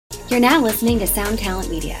You're now listening to Sound Talent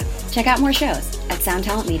Media. Check out more shows at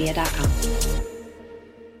soundtalentmedia.com.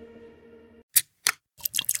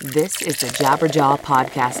 This is the Jabberjaw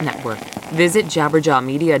Podcast Network. Visit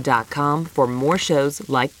jabberjawmedia.com for more shows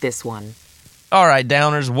like this one. All right,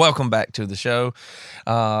 Downers, welcome back to the show.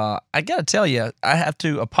 I got to tell you, I have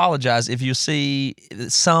to apologize if you see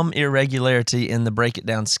some irregularity in the Break It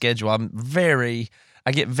Down schedule.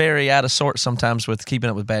 I get very out of sorts sometimes with Keeping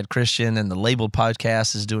Up with Bad Christian, and the Labeled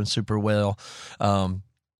podcast is doing super well. And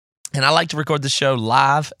I like to record the show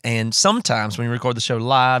live, and sometimes when you record the show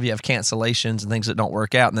live, you have cancellations and things that don't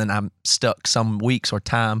work out, and then I'm stuck some weeks or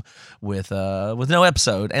time with no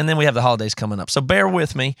episode, and then we have the holidays coming up. So bear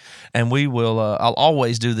with me, and we will. I'll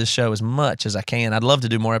always do this show as much as I can. I'd love to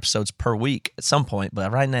do more episodes per week at some point,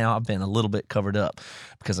 but right now I've been a little bit covered up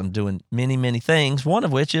because I'm doing many things, one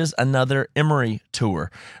of which is another Emery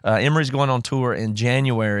tour. Emery's going on tour in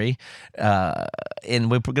January, and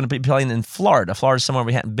we're going to be playing in Florida. Florida's somewhere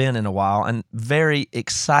we hadn't been in a while, and very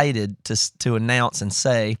excited to announce and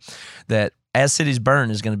say that As Cities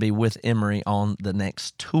Burn is going to be with Emery on the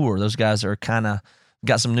next tour. Those guys are kind of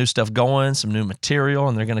got some new stuff going, some new material,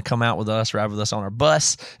 and they're going to come out with us, ride with us on our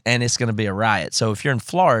bus, and it's going to be a riot. So if you're in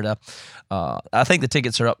Florida, I think the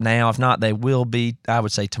tickets are up now. If not, they will be, I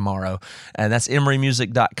would say, tomorrow. And that's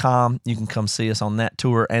emerymusic.com. You can come see us on that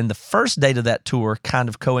tour. And the first date of that tour kind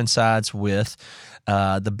of coincides with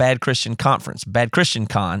the Bad Christian Conference, Bad Christian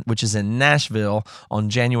Con, which is in Nashville on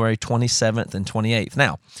January 27th and 28th.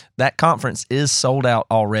 Now, that conference is sold out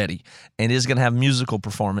already and is going to have musical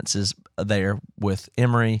performances there with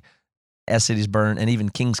Emery, As Cities Burn, and even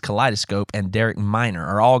King's Kaleidoscope and Derek Minor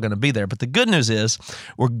are all going to be there. But the good news is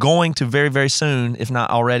we're going to very, very soon, if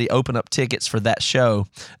not already, open up tickets for that show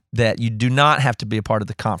that you do not have to be a part of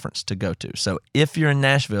the conference to go to. So if you're in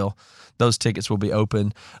Nashville, those tickets will be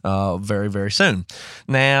open very, very soon.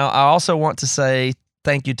 Now, I also want to say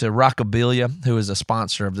thank you to Rockabilia, who is a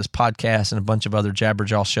sponsor of this podcast and a bunch of other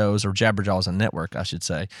Jabberjaw shows, or Jabberjaw as a network, I should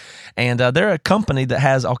say. And they're a company that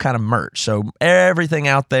has all kind of merch. So everything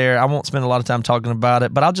out there, I won't spend a lot of time talking about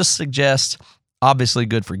it, but I'll just suggest, obviously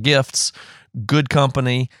good for gifts, good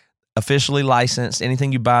company, officially licensed.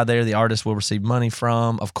 Anything you buy there, the artist will receive money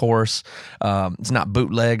from, of course. It's not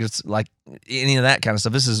bootleg. It's like any of that kind of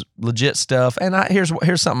stuff. This is legit stuff. And here's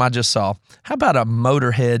something I just saw. How about a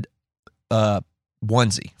Motorhead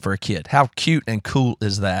onesie for a kid? How cute and cool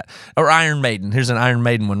is that? Or Iron Maiden. Here's an Iron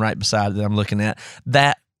Maiden one right beside it that I'm looking at.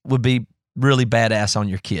 That would be really badass on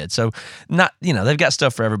your kid. So they've got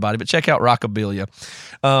stuff for everybody, but check out Rockabilia.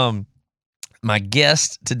 My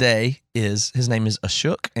guest today his name is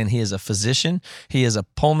Ashok, and he is a physician. He is a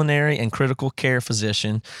pulmonary and critical care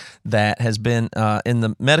physician that has been in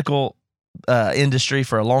the medical industry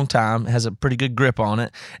for a long time, has a pretty good grip on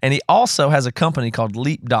it. And he also has a company called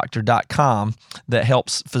leapdoctor.com that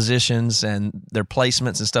helps physicians and their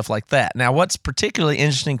placements and stuff like that. Now, what's particularly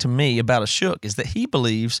interesting to me about Ashok is that he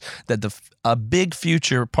believes that a big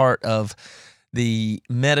future part of the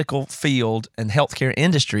medical field and healthcare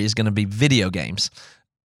industry is going to be video games.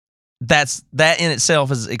 That in itself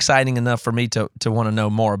is exciting enough for me to want to know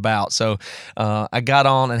more about. So I got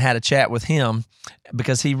on and had a chat with him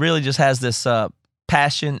because he really just has this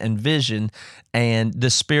passion and vision and the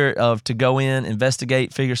spirit of to go in,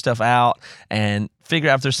 investigate, figure stuff out, and figure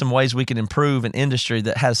out if there's some ways we can improve an industry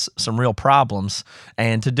that has some real problems,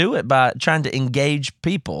 and to do it by trying to engage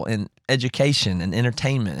people in education and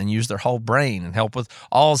entertainment and use their whole brain and help with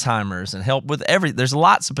Alzheimer's and help with there's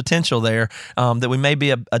lots of potential there that we may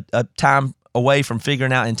be a time away from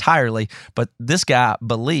figuring out entirely, but this guy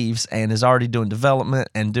believes and is already doing development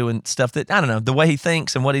and doing stuff that, I don't know, the way he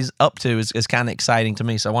thinks and what he's up to is kind of exciting to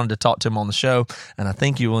me. So I wanted to talk to him on the show, and I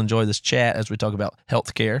think you will enjoy this chat as we talk about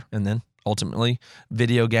healthcare and then ultimately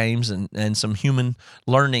video games and some human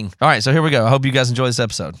learning. All right, so here we go. I hope you guys enjoy this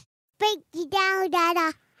episode. Break it down,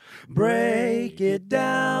 Dada. Break it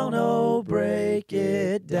down, oh, break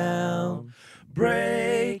it down.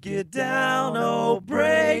 Break it down, oh,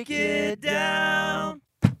 break it down.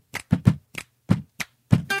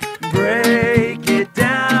 Break it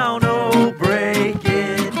down, oh, break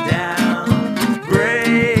it down.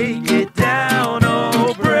 Break it down,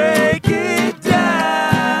 oh, break it down.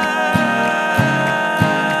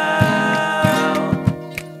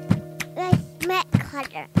 Let's make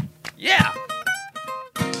color. Yeah.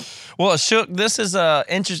 Well, Ashok, this is an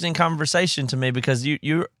interesting conversation to me because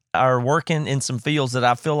you are working in some fields that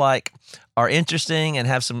I feel like are interesting and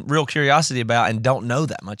have some real curiosity about and don't know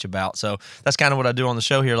that much about. So that's kind of what I do on the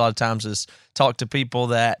show here a lot of times, is talk to people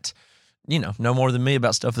that, know more than me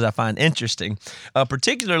about stuff that I find interesting.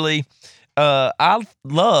 Particularly, I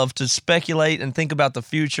love to speculate and think about the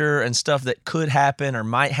future and stuff that could happen or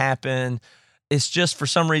might happen. It's just for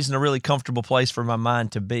some reason a really comfortable place for my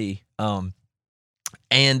mind to be.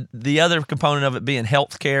 And the other component of it being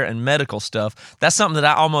healthcare and medical stuff, that's something that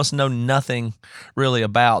I almost know nothing really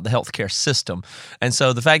about, the healthcare system. And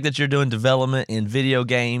so the fact that you're doing development in video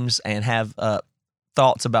games and have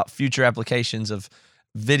thoughts about future applications of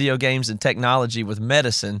video games and technology with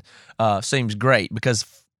medicine seems great, because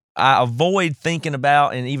I avoid thinking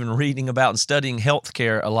about and even reading about and studying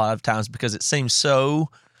healthcare a lot of times because it seems so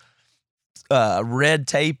red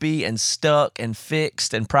tapey and stuck and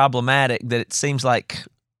fixed and problematic that it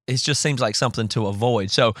just seems like something to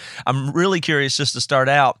avoid. So I'm really curious, just to start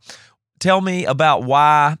out, tell me about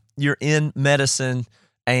why you're in medicine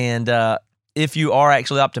and if you are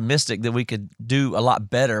actually optimistic that we could do a lot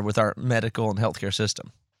better with our medical and healthcare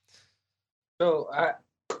system. So,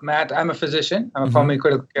 Matt, I'm a physician. I'm a pulmonary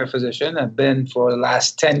critical care physician. I've been for the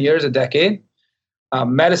last 10 years, a decade.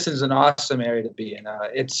 Medicine is an awesome area to be in.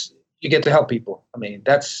 You get to help people. I mean,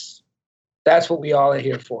 that's what we all are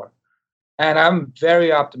here for. And I'm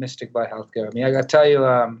very optimistic about healthcare. I mean, I got to tell you,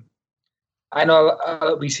 I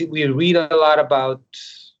know we read a lot of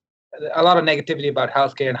negativity about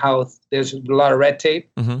healthcare and how there's a lot of red tape,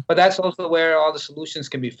 but that's also where all the solutions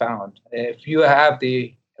can be found. If you have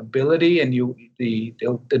the ability and the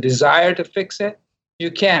desire to fix it, you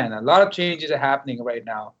can. A lot of changes are happening right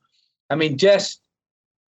now. I mean, just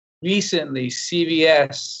recently,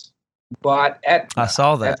 CVS bought Aetna. I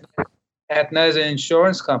saw that. Aetna is an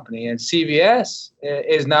insurance company, and CVS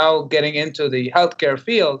is now getting into the healthcare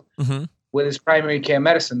field with its primary care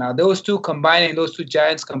medicine. Now, those two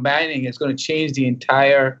giants combining is going to change the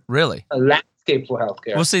entire landscape for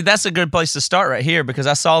healthcare. Well, see, that's a good place to start right here, because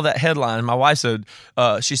I saw that headline. My wife said,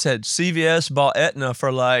 she said CVS bought Aetna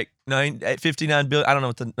for like $59 billion. I don't know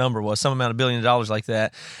what the number was, some amount of $1 billion like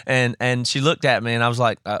that. And she looked at me and I was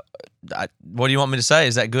like, what do you want me to say?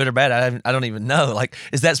 Is that good or bad? I don't even know. Like,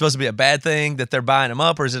 is that supposed to be a bad thing that they're buying them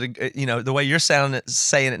up, or is it the way you're saying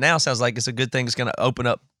it now sounds like it's a good thing. It's going to open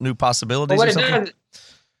up new possibilities. Well, or something?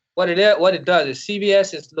 What it does is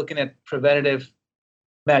CVS is looking at preventative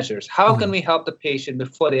measures. How can we help the patient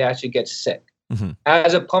before they actually get sick?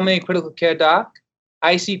 As a pulmonary critical care doc,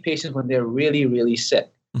 I see patients when they're really, really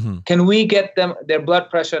sick. Can we get their blood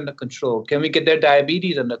pressure under control? Can we get their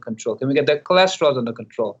diabetes under control? Can we get their cholesterol under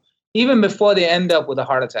control? Even before they end up with a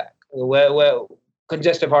heart attack or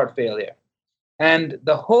congestive heart failure. And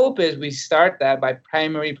the hope is we start that by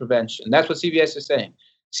primary prevention. That's what CVS is saying.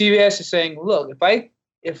 CVS is saying, look,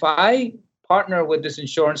 if I partner with this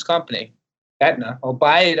insurance company, Aetna, or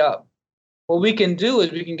buy it up, what we can do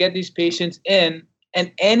is we can get these patients in, and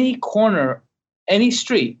any corner, any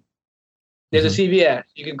street, there's a CVS.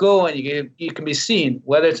 You can go and you can be seen,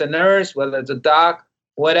 whether it's a nurse, whether it's a doc,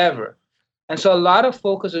 whatever. And so a lot of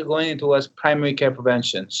focus is going into us primary care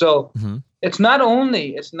prevention. So it's not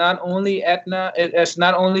only Aetna, it's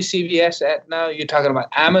not only CVS, Aetna. You're talking about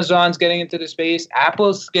Amazon's getting into the space,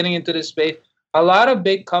 Apple's getting into the space. A lot of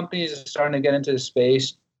big companies are starting to get into the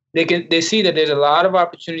space. They see that there's a lot of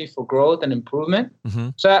opportunity for growth and improvement.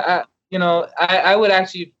 So I would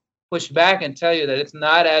actually push back and tell you that it's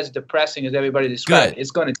not as depressing as everybody describes.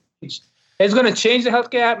 It's going to change the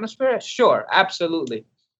healthcare atmosphere. Sure, absolutely,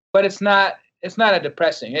 but it's not a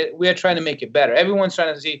depressing. We are trying to make it better. Everyone's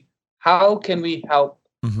trying to see how can we help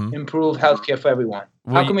improve healthcare for everyone.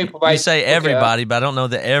 How can we provide? You say everybody, but I don't know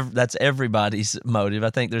that that's everybody's motive. I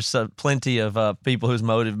think there's plenty of people whose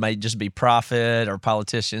motive may just be profit, or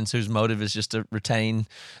politicians whose motive is just to retain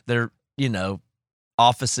their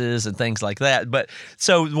offices and things like that. But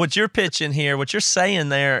so what you're pitching here, what you're saying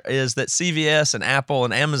there is that CVS and Apple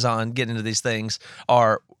and Amazon get into these things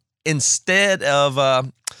are, instead of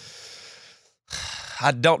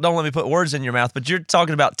don't let me put words in your mouth, but you're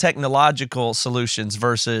talking about technological solutions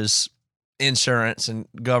versus insurance and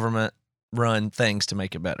government run things to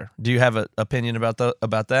make it better. Do you have an opinion about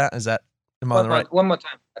that? Is that, am I on the right? One more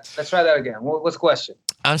time. Let's try that again. What's the question?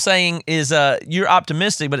 I'm saying is you're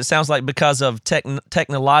optimistic, but it sounds like because of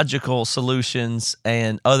technological solutions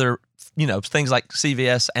and other, things like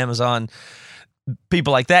CVS, Amazon,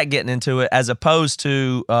 people like that getting into it, as opposed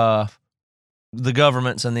to the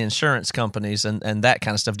governments and the insurance companies and that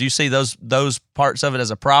kind of stuff. Do you see those parts of it as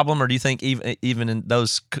a problem, or do you think even in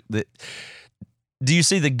those, do you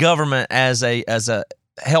see the government as a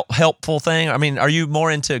helpful thing? I mean, are you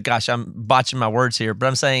more into, gosh, I'm botching my words here, but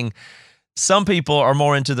I'm saying some people are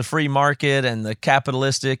more into the free market and the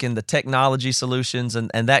capitalistic and the technology solutions and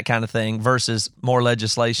that kind of thing versus more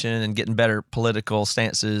legislation and getting better political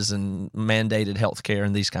stances and mandated healthcare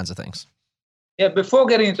and these kinds of things. Yeah, before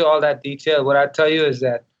getting into all that detail, what I tell you is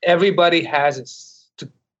that everybody has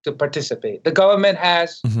to participate. The government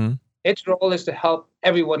has, its role is to help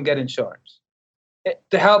everyone get insurance,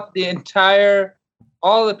 to help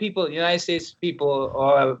all the people, United States people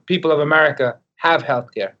or people of America have health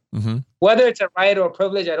care. Whether it's a right or a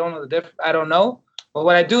privilege, I don't know the difference. I don't know. But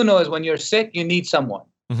what I do know is when you're sick, you need someone.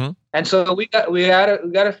 And so we got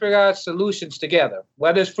to figure out solutions together.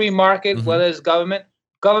 Whether it's free market, whether it's government,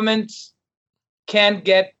 governments can't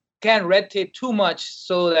red tape too much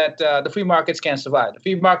so that the free markets can't survive. The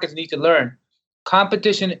free markets need to learn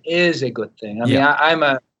competition is a good thing. I mean,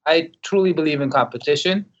 I truly believe in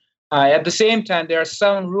competition. At the same time, there are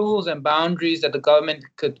some rules and boundaries that the government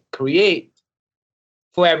could create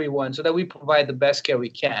for everyone so that we provide the best care we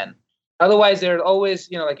can. Otherwise, there's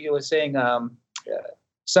always, like you were saying,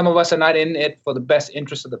 some of us are not in it for the best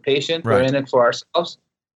interest of the patient. Right. We're in it for ourselves.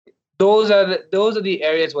 Those are the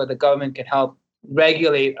areas where the government can help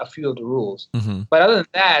regulate a few of the rules. But other than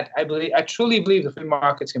that, I truly believe the free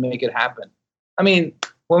markets can make it happen. I mean,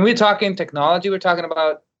 when we're talking technology, we're talking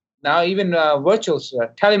about now even virtual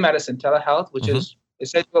telemedicine, telehealth, which is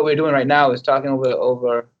essentially what we're doing right now, is talking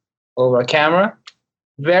over a camera.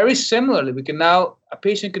 Very similarly, a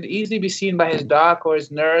patient could easily be seen by his doc or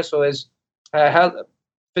his nurse or his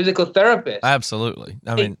physical therapist. Absolutely.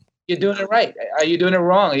 I mean, you're doing it right. Are you doing it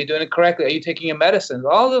wrong? Are you doing it correctly? Are you taking your medicines?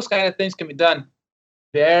 All those kind of things can be done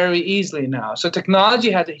very easily now. So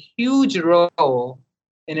technology has a huge role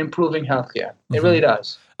in improving healthcare. It really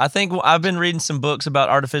does. I think I've been reading some books about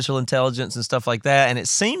artificial intelligence and stuff like that, and it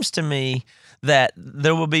seems to me that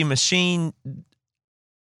there will be machine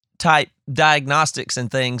type diagnostics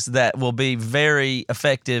and things that will be very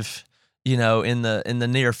effective, in the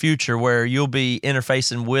near future, where you'll be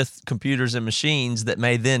interfacing with computers and machines that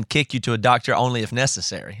may then kick you to a doctor only if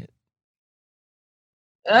necessary.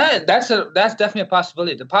 That's definitely a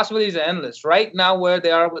possibility. The possibilities are endless. Right now, where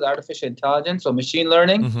they are with artificial intelligence or machine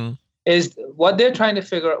learning is what we are trying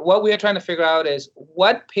to figure out is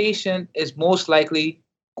what patient is most likely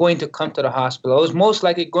going to come to the hospital or is most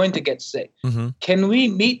likely going to get sick. Can we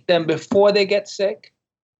meet them before they get sick?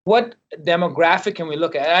 What demographic can we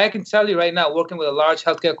look at? I can tell you right now, working with a large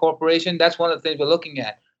healthcare corporation, that's one of the things we're looking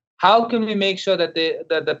at. How can we make sure that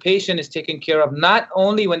the patient is taken care of not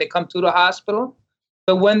only when they come to the hospital,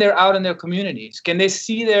 but when they're out in their communities? Can they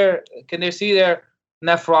see their their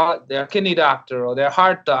kidney doctor or their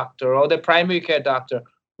heart doctor or their primary care doctor?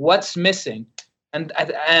 What's missing, and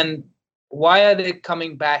why are they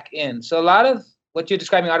coming back in? So a lot of what you're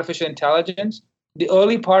describing, artificial intelligence, the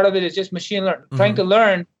early part of it is just machine learning, trying to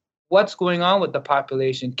learn what's going on with the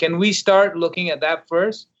population. Can we start looking at that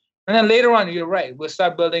first? And then later on, you're right, we'll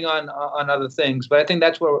start building on other things. But I think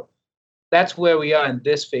that's where we are in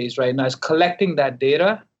this phase right now, is collecting that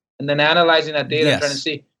data and then analyzing that data and trying to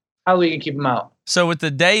see how we can keep them out. So with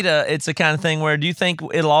the data, it's the kind of thing where, do you think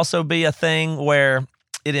it'll also be a thing where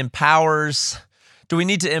it empowers? Do we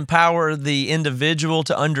need to empower the individual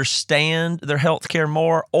to understand their healthcare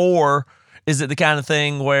more, or is it the kind of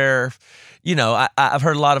thing where, I've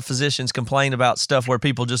heard a lot of physicians complain about stuff where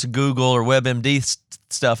people just Google or WebMD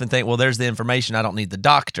stuff and think, well, there's the information, I don't need the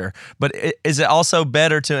doctor. But is it also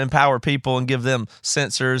better to empower people and give them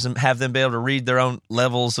sensors and have them be able to read their own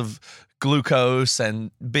levels of glucose and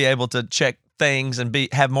be able to check things and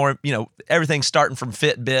have more, everything starting from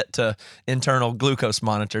Fitbit to internal glucose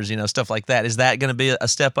monitors, stuff like that? Is that going to be a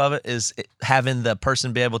step of it? Is having the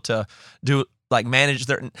person be able to do manage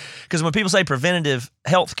their, because when people say preventative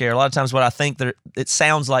healthcare, a lot of times what I think it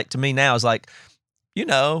sounds like to me now is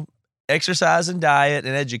exercise and diet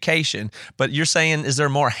and education. But you're saying, is there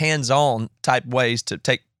more hands-on type ways to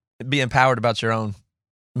be empowered about your own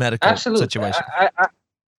medical situation?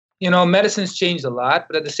 Medicine's changed a lot,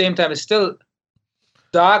 but at the same time, it's still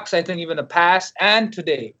docs, I think even the past and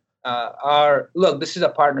today this is a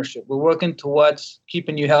partnership. We're working towards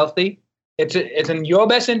keeping you healthy. It's in your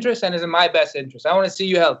best interest and it's in my best interest. I want to see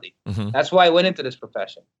you healthy. That's why I went into this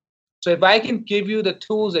profession. So if I can give you the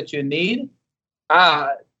tools that you need, so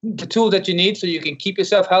you can keep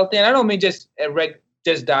yourself healthy, and I don't mean just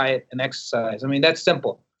diet and exercise. I mean, that's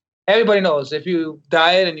simple. Everybody knows if you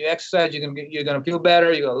diet and you exercise, you're gonna feel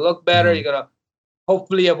better, you're gonna look better, you're gonna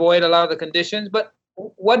hopefully avoid a lot of the conditions. But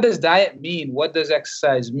what does diet mean? What does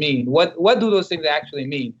exercise mean? What do those things actually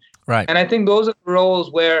mean? Right. And I think those are the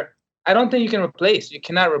roles where I don't think you cannot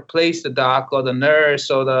replace the doc or the nurse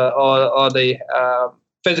or the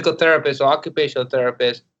physical therapist or occupational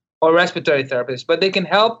therapist or respiratory therapist, but they can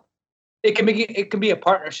help. It can be a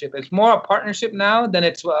partnership. It's more a partnership now than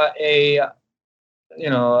it's an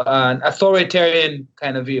authoritarian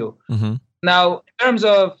kind of view. Now, in terms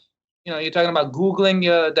of you're talking about Googling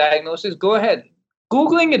your diagnosis. Go ahead.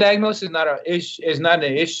 Googling your diagnosis is not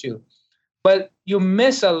an issue, but you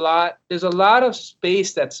miss a lot. There's a lot of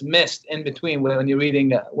space that's missed in between when you're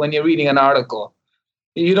reading an article.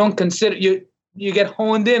 You don't consider you get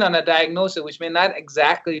honed in on a diagnosis, which may not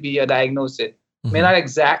exactly be a diagnosis, may not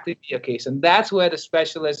exactly be a case, and that's where the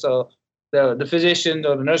specialists or the physician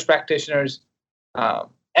or the nurse practitioners'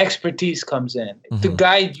 expertise comes in to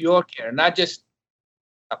guide your care, not just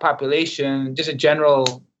a population, just a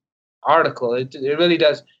general article. It really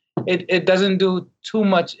does. It doesn't do too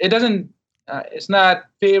much. It doesn't. It's not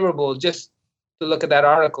favorable just to look at that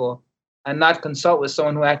article and not consult with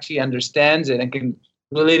someone who actually understands it and can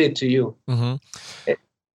relate it to you.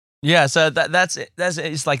 Yeah, so that's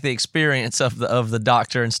it's like the experience of the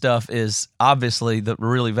doctor and stuff is obviously the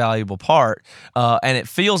really valuable part, and it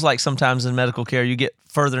feels like sometimes in medical care you get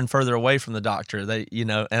further and further away from the doctor.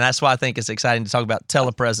 And that's why I think it's exciting to talk about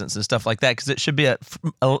telepresence and stuff like that, because it should be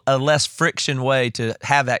a less friction way to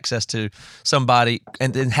have access to somebody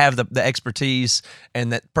and then have the expertise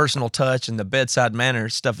and that personal touch and the bedside manner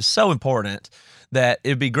stuff is so important that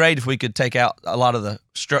it'd be great if we could take out a lot of the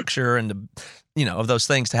structure and of those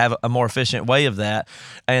things to have a more efficient way of that.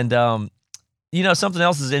 And, something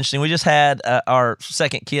else is interesting. We just had our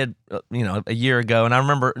second kid, a year ago. And I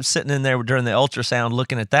remember sitting in there during the ultrasound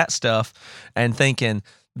looking at that stuff and thinking,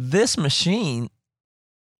 this machine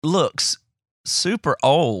looks super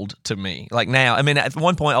old to me. Like now, I mean, at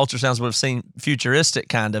one point ultrasounds would have seemed futuristic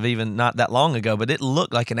kind of, even not that long ago, but it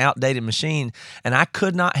looked like an outdated machine. And I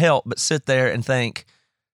could not help but sit there and think,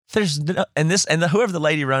 whoever the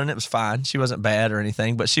lady running it was fine. She wasn't bad or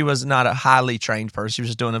anything, but she was not a highly trained person. She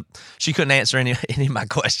was just she couldn't answer any of my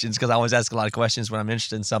questions because I always ask a lot of questions when I'm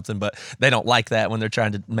interested in something, but they don't like that when they're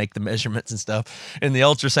trying to make the measurements and stuff in the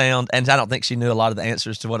ultrasound. And I don't think she knew a lot of the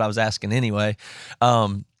answers to what I was asking anyway.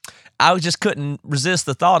 I just couldn't resist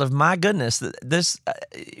the thought of, my goodness, there's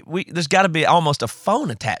got to be almost a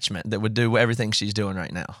phone attachment that would do everything she's doing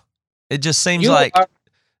right now. It just seems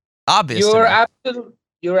obvious.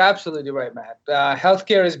 You're absolutely right, Matt.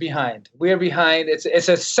 Healthcare is behind. We're behind. It's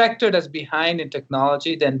a sector that's behind in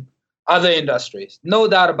technology than other industries, no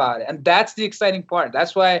doubt about it. And that's the exciting part.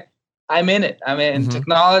 That's why I'm in it. I'm in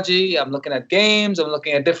technology. I'm looking at games. I'm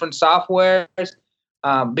looking at different softwares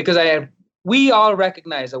because we all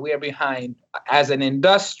recognize that we are behind as an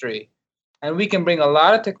industry, and we can bring a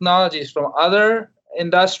lot of technologies from other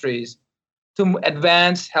industries to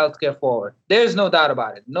advance healthcare forward. There's no doubt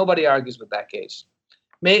about it. Nobody argues with that case.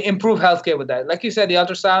 May improve healthcare with that. Like you said, the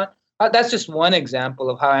ultrasound, that's just one example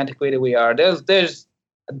of how antiquated we are. There's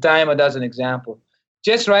a dime a dozen examples.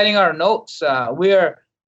 Just writing our notes. We're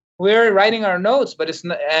writing our notes, but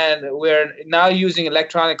we're now using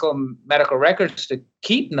electronic medical records to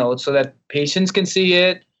keep notes so that patients can see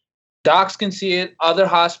it, docs can see it, other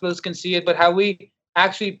hospitals can see it. But have we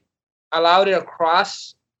actually allowed it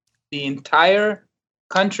across the entire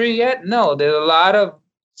country yet? No, there's a lot of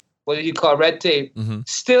what you call red tape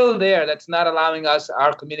still there that's not allowing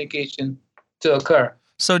our communication to occur.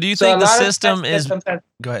 So do you think the system is...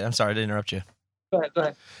 Go ahead. I'm sorry to interrupt you. Go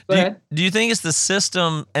ahead. Do you think it's the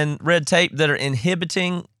system and red tape that are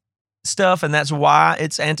inhibiting stuff and that's why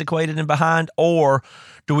it's antiquated and behind? Or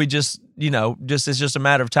do we it's just a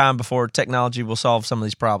matter of time before technology will solve some of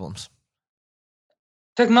these problems?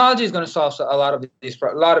 Technology is going to solve a lot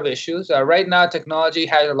of issues. Right now, technology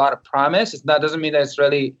has a lot of promise. Doesn't mean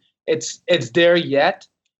that it's there yet.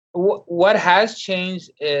 What has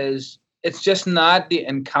changed is it's just not the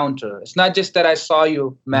encounter. It's not just that I saw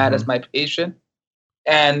you, Matt, as my patient,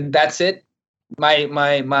 and that's it.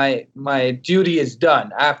 My duty is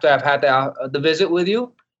done after I've had the visit with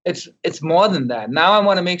you. It's more than that. Now I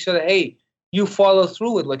want to make sure that, hey, you follow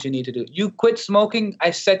through with what you need to do. You quit smoking.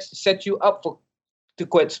 I set you up to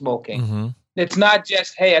quit smoking. It's not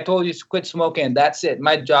just, hey, I told you to quit smoking and that's it.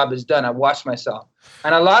 My job is done. I washed myself.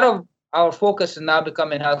 And a lot of our focus is now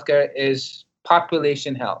becoming healthcare is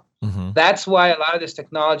population health. That's why a lot of this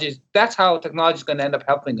that's how technology is going to end up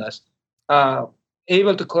helping us,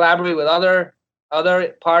 able to collaborate with other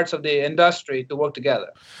parts of the industry to work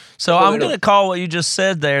together. So I'm going to call what you just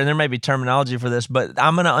said there, and there may be terminology for this, but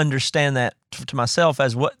I'm going to understand that to myself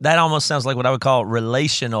as that almost sounds like what I would call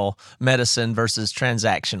relational medicine versus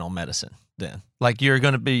transactional medicine. Then, like you're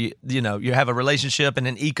going to be, you have a relationship and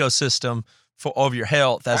an ecosystem of your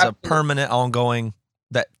health as a permanent, ongoing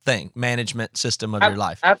management system of your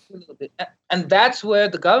life. Absolutely. And that's where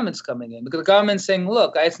the government's coming in, because the government's saying,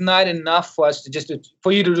 look, it's not enough for us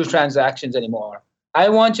for you to do transactions anymore. I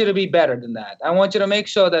want you to be better than that. I want you to make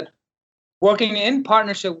sure that working in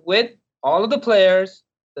partnership with all of the players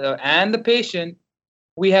and the patient,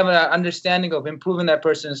 we have an understanding of improving that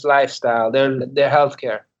person's lifestyle, their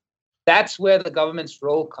healthcare. That's where the government's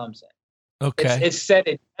role comes in. Okay. It's set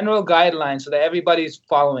a general guideline so that everybody's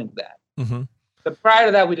following that. Mm-hmm. But prior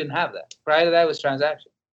to that, we didn't have that. Prior to that, it was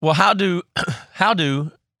transaction. Well, how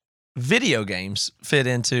do video games fit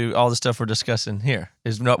into all the stuff we're discussing here?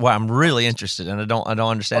 Is why I'm really interested, and I don't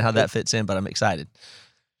understand how that fits in, but I'm excited.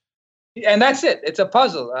 And that's it. It's a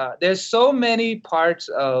puzzle. There's so many parts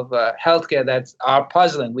of healthcare that are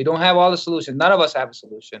puzzling. We don't have all the solutions. None of us have a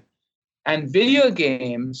solution. And video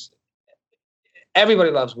games, everybody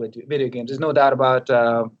loves video games. There's no doubt about.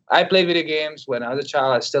 I played video games when I was a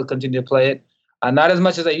child. I still continue to play it. Not as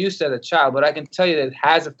much as I used to as a child, but I can tell you that it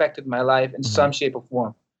has affected my life in some shape or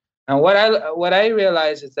form. And what I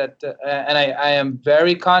realize is that, and I am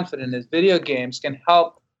very confident, is video games can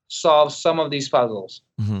help solve some of these puzzles.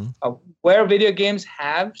 Mm-hmm. Where video games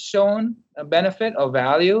have shown a benefit or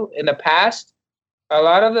value in the past, a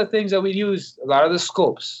lot of the things that we use, a lot of the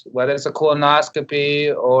scopes, whether it's a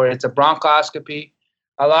colonoscopy or it's a bronchoscopy,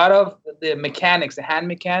 a lot of the mechanics, the hand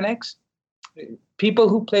mechanics, people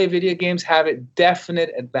who play video games have a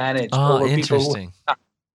definite advantage over people who.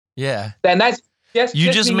 Yeah. And that's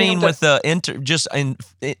you just mean with the just in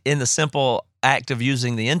the simple act of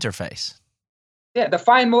using the interface. Yeah, the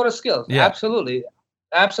fine motor skills. Yeah. Absolutely.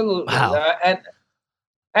 Wow.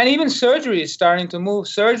 And even surgery is starting to move.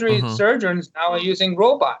 Surgeons now are using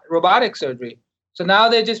robotic surgery. So now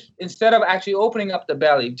they're just, instead of actually opening up the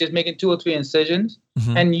belly, just making 2 or 3 incisions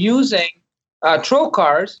and using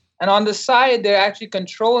trocars. And on the side, they're actually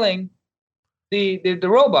controlling the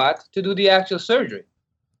robot to do the actual surgery.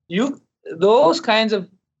 Those kinds of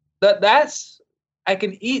I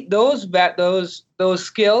can eat those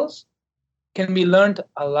skills can be learned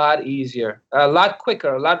a lot easier, a lot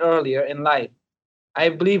quicker, a lot earlier in life. I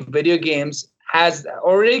believe video games has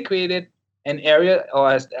already created an area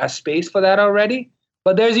or a space for that already.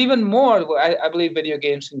 But there's even more. I believe video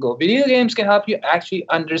games can go. Video games can help you actually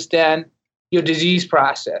understand your disease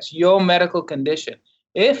process, your medical condition.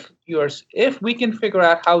 If we can figure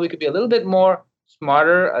out how we could be a little bit more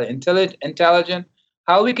smarter, intelligent,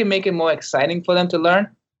 how we can make it more exciting for them to learn.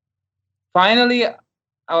 Finally,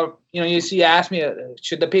 you ask me,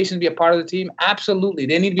 should the patient be a part of the team? Absolutely.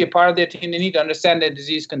 They need to be a part of their team. They need to understand their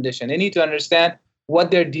disease condition. They need to understand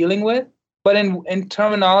what they're dealing with, but in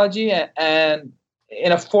terminology and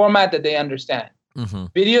in a format that they understand. Mm-hmm.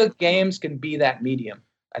 Video games can be that medium.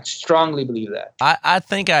 I strongly believe that. I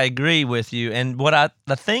think I agree with you. And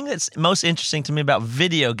the thing that's most interesting to me about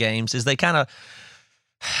video games is they kind of,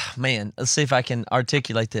 let's see if I can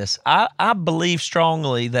articulate this. I believe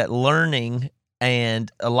strongly that learning and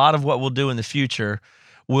a lot of what we'll do in the future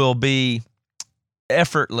will be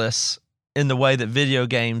effortless in the way that video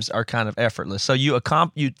games are kind of effortless. So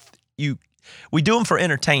we do them for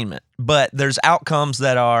entertainment, but there's outcomes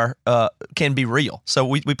that are can be real. So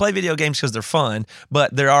we play video games because they're fun,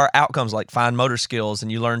 but there are outcomes like fine motor skills,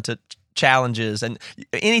 and you learn to challenges, and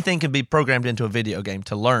anything can be programmed into a video game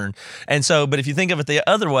to learn. And so, but if you think of it the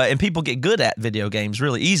other way, and people get good at video games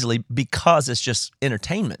really easily because it's just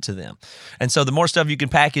entertainment to them. And so the more stuff you can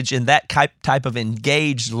package in that type of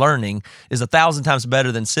engaged learning is 1,000 times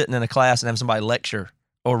better than sitting in a class and having somebody lecture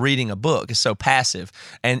or reading a book. It's so passive.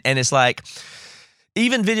 And it's like,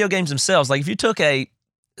 even video games themselves, like if you took a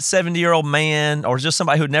 70-year-old man or just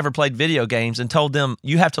somebody who'd never played video games and told them,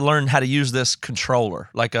 you have to learn how to use this controller,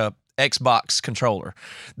 like a Xbox controller.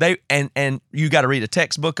 And you got to read a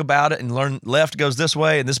textbook about it and learn left goes this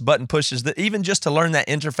way and this button pushes that. Even just to learn that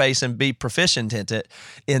interface and be proficient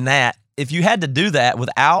in that, if you had to do that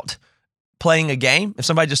without playing a game, if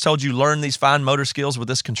somebody just told you learn these fine motor skills with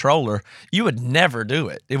this controller, you would never do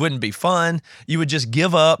it. It wouldn't be fun. You would just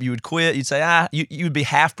give up. You would quit. You'd say, you would be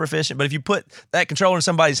half proficient. But if you put that controller in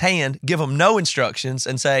somebody's hand, give them no instructions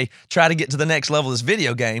and say, try to get to the next level of this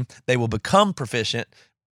video game, they will become proficient,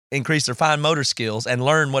 increase their fine motor skills, and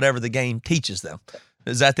learn whatever the game teaches them.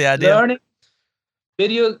 Is that the idea?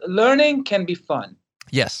 Learning can be fun.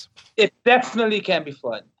 Yes. It definitely can be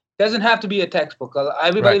fun. Doesn't have to be a textbook.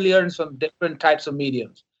 Everybody learns from different types of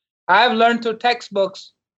mediums. I've learned through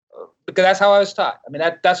textbooks because that's how I was taught. I mean,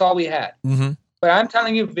 that's all we had. Mm-hmm. But I'm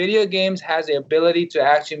telling you, video games has the ability to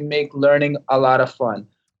actually make learning a lot of fun.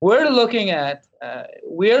 We're looking at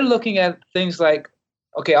things like,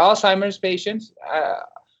 Alzheimer's patients.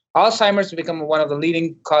 Alzheimer's has become one of the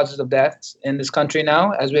leading causes of deaths in this country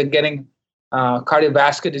now, as we're getting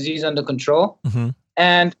cardiovascular disease under control. Mm-hmm.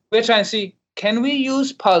 And we're trying to see, can we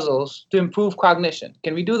use puzzles to improve cognition?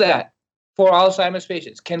 Can we do that for Alzheimer's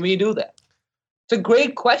patients? Can we do that? It's a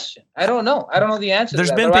great question. I don't know. I don't know the answer. There's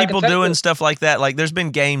to that, been but I people can tell doing you- stuff like that. Like there's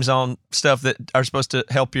been games on stuff that are supposed to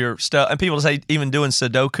help your stuff, and people say even doing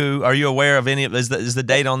Sudoku. Are you aware of any of is the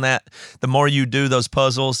date on that? The more you do those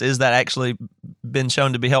puzzles, is that actually been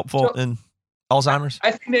shown to be helpful in Alzheimer's?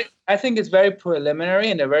 I think it's very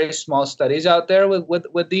preliminary, and there are very small studies out there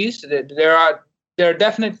with these. There are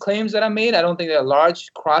definite claims that are made. I don't think they're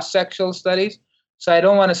large cross-sectional studies, so I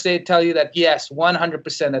don't want to tell you that yes,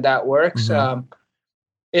 100% that works. Mm-hmm.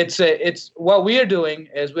 It's what we are doing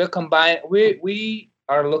is we're combining. We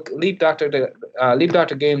are Leap Doctor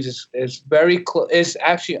Games is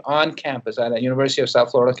actually on campus at the University of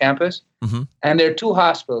South Florida campus, Mm-hmm. and there are two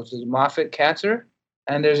hospitals. There's Moffitt Cancer,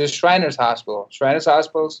 and there's a Shriners Hospital. Shriners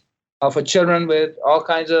Hospitals are for children with all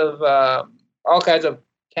kinds of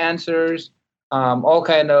cancers, all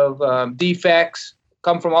kind of defects,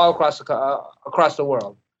 come from all across the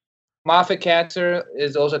world. Moffitt Cancer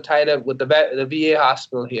is also tied up with the VA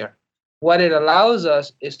hospital here. What it allows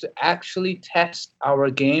us is to actually test our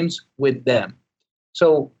games with them.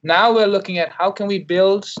 So now we're looking at how can we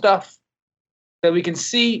build stuff that we can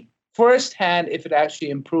see firsthand if it actually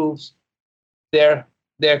improves their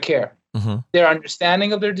care, Mm-hmm. their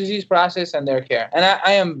understanding of their disease process and their care. And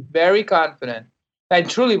I am very confident, I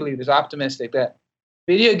truly believe this, optimistic, that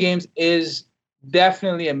video games is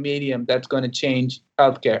definitely a medium that's going to change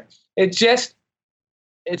healthcare. It's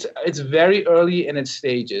very early in its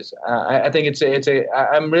stages. I think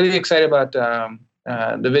I'm really excited about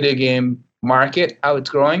the video game market, how it's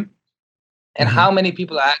growing, and Mm-hmm. how many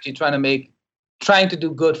people are actually trying to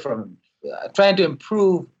do good for them, trying to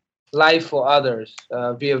improve life for others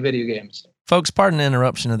via video games. Folks, pardon the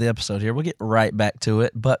interruption of the episode here. We'll get right back to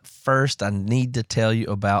it. But first, I need to tell you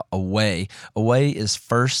about Away. Away is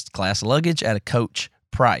first-class luggage at a coach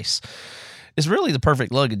price. It's really the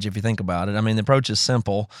perfect luggage if you think about it. I mean, the approach is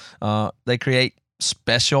simple. They create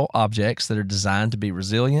special objects that are designed to be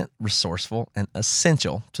resilient, resourceful, and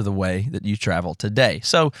essential to the way that you travel today.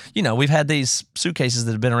 So, we've had these suitcases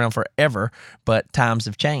that have been around forever, but times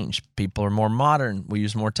have changed. People are more modern. We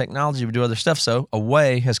use more technology. We do other stuff. So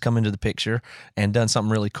Away has come into the picture and done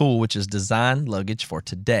something really cool, which is design luggage for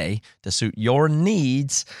today to suit your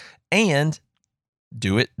needs and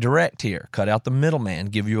do it direct here. Cut out the middleman,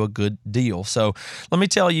 give you a good deal. So let me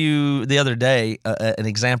tell you the other day an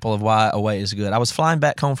example of why Away is good. I was flying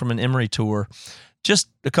back home from an Emory tour just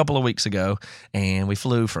a couple of weeks ago, and we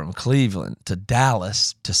flew from Cleveland to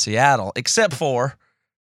Dallas to Seattle, except for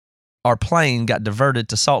our plane got diverted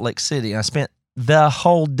to Salt Lake City. And I spent the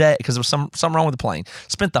whole day, because there was something wrong with the plane,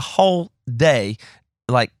 spent the whole day,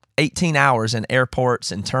 like 18 hours in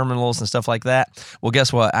airports and terminals and stuff like that. Well,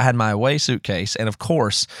 guess what? I had my Away suitcase, and of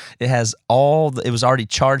course, it has it was already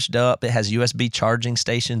charged up. It has USB charging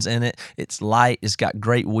stations in it. It's light. It's got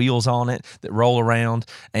great wheels on it that roll around,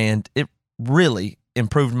 and it really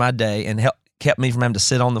improved my day and kept me from having to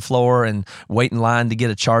sit on the floor and wait in line to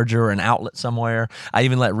get a charger or an outlet somewhere. I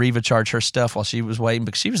even let Reva charge her stuff while she was waiting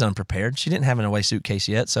because she was unprepared. She didn't have an Away suitcase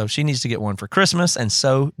yet, so she needs to get one for Christmas, and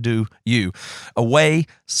so do you. Away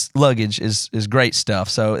luggage is great stuff.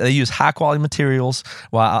 So they use high-quality materials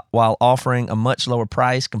while offering a much lower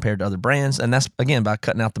price compared to other brands, and that's, again, by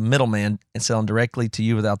cutting out the middleman and selling directly to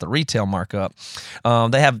you without the retail markup.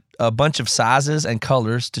 They have a bunch of sizes and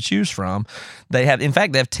colors to choose from. They have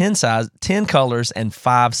 10 colors and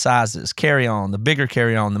 5 sizes. Carry-on, the bigger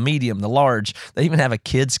carry-on, the medium, the large. They even have a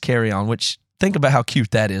kid's carry-on, which, think about how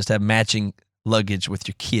cute that is to have matching luggage with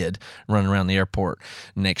your kid running around the airport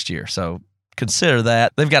next year. So consider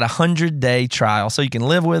that. They've got a 100-day trial, so you can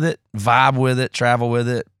live with it, vibe with it, travel with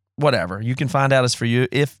it, whatever. You can find out it's for you.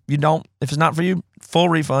 If it's not for you, full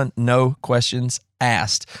refund, no questions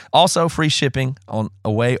asked. Also, free shipping on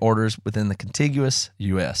Away orders within the contiguous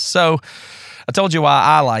U.S. So I told you why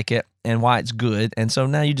I like it and why it's good. And so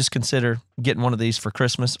now you just consider getting one of these for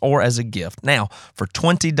Christmas or as a gift. Now, for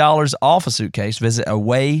 $20 off a suitcase, visit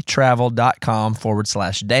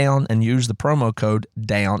awaytravel.com/down and use the promo code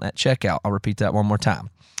DOWN at checkout. I'll repeat that one more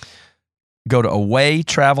time. Go to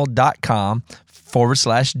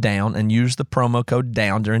awaytravel.com/down and use the promo code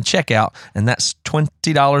DOWN during checkout, and that's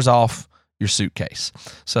 $20 off your suitcase.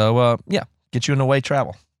 So, get you an Away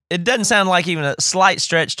travel. It doesn't sound like even a slight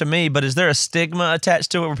stretch to me, but is there a stigma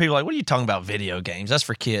attached to it where people are like, what are you talking about, video games? That's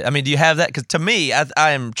for kids. I mean, do you have that? Because to me, I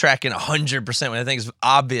am tracking 100% when I think it's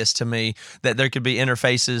obvious to me that there could be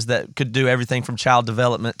interfaces that could do everything from child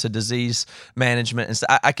development to disease management. And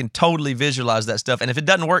I can totally visualize that stuff. And if it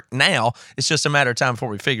doesn't work now, it's just a matter of time before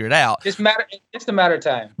we figure it out. It's a matter of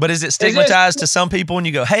time. But is it stigmatized to some people when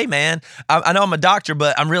you go, hey, man, I know I'm a doctor,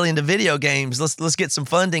 but I'm really into video games. Let's get some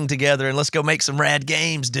funding together and let's go make some rad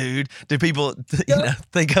games, dude. dude. Do people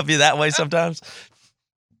think of you that way sometimes?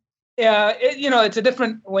 Yeah, it's a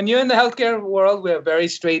different. When you're in the healthcare world, we're very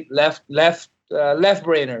straight left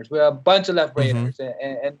brainers. We're a bunch of left brainers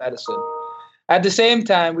in medicine. At the same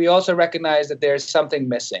time, we also recognize that there's something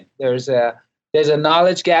missing. There's a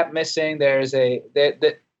knowledge gap missing.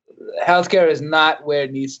 The healthcare is not where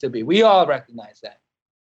it needs to be. We all recognize that.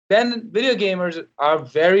 Then video gamers are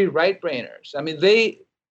very right brainers. I mean,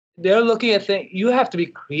 they're looking at things. You have to be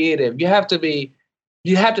creative. You have to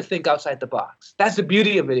think outside the box. That's the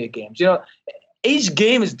beauty of video games. Each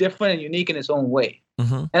game is different and unique in its own way.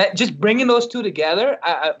 Mm-hmm. And just bringing those two together,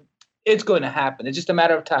 it's going to happen. It's just a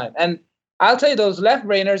matter of time. And I'll tell you, those left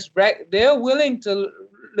brainers, they're willing to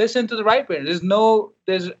listen to the right brainers.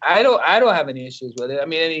 I don't have any issues with it. I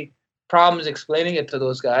mean, any problems explaining it to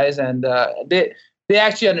those guys, and they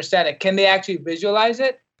actually understand it. Can they actually visualize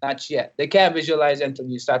it? Not yet. They can't visualize it until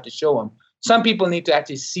you start to show them. Some people need to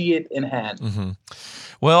actually see it in hand. Mm-hmm.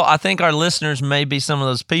 Well, I think our listeners may be some of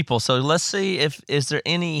those people. So let's see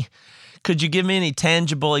could you give me any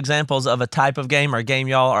tangible examples of a type of game or a game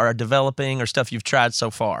y'all are developing or stuff you've tried so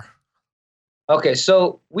far? Okay,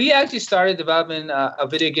 so we actually started developing a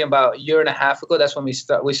video game about a year and a half ago. That's when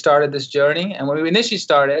we started this journey. And when we initially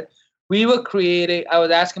started, we were creating. I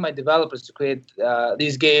was asking my developers to create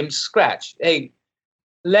these games scratch. Hey,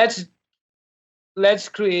 let's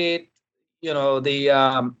create,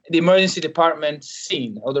 the emergency department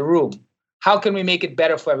scene or the room. How can we make it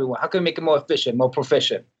better for everyone? How can we make it more efficient, more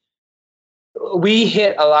proficient? We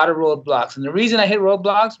hit a lot of roadblocks, and the reason I hit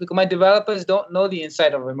roadblocks because my developers don't know the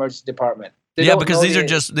inside of an emergency department. Because these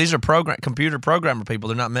are computer programmer people.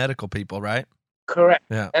 They're not medical people, right? Correct.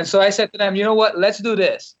 Yeah. And so I said to them, you know what? Let's do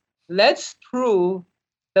this. Let's prove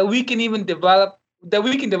that we can develop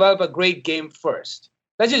a great game first.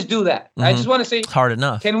 Let's just do that. Mm-hmm. I just want to say, it's hard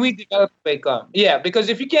enough. Can we develop a great game? Yeah, because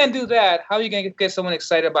if you can't do that, how are you going to get someone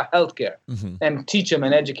excited about healthcare and teach them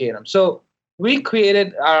and educate them? So we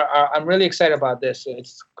created I'm really excited about this.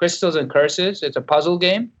 It's Crystals and Curses. It's a puzzle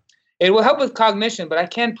game. It will help with cognition, but I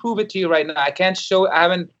can't prove it to you right now. I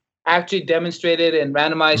haven't actually demonstrated in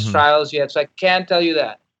randomized trials yet, so I can't tell you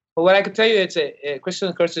that. But what I can tell you, Crystals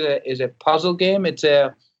and Curses is a puzzle game. It's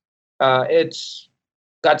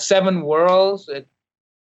got 7 worlds.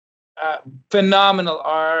 Phenomenal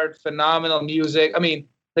art, phenomenal music. I mean,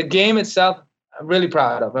 the game itself, I'm really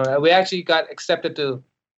proud of. We actually got accepted to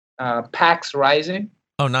PAX Rising.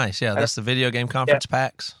 Oh, nice. Yeah, that's the video game conference,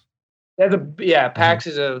 PAX. PAX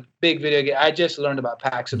is a big video game. I just learned about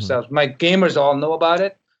PAX themselves. My gamers all know about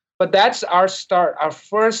it. But that's our start, our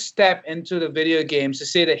first step into the video games to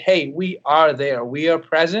say that, hey, we are there. We are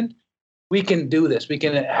present. We can do this. We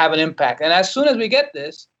can have an impact. And as soon as we get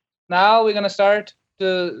this, now we're going to start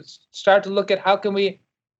to look at how can we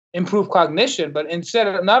improve cognition, but instead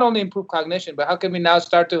of not only improve cognition, but how can we now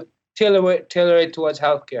start to tailor it towards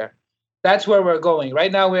healthcare? That's where we're going.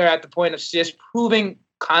 Right now, we're at the point of just proving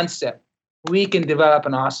concept. We can develop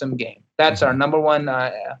an awesome game. That's our number one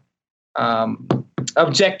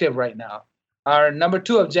objective right now. Our number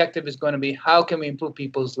 2 objective is going to be how can we improve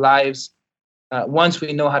people's lives once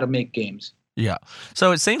we know how to make games. Yeah.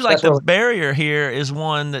 So it seems like the barrier here is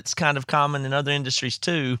one that's kind of common in other industries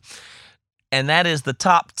too, and that is the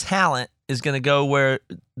top talent is going to go where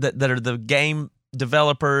that are the game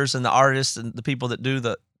developers and the artists and the people that do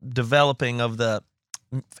the developing of the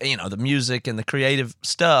music and the creative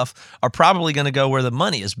stuff are probably going to go where the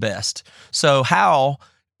money is best. So how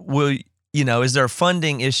will is there a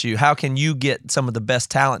funding issue? How can you get some of the best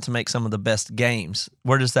talent to make some of the best games?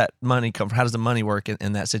 Where does that money come from? How does the money work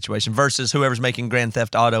in that situation versus whoever's making Grand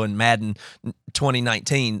Theft Auto and Madden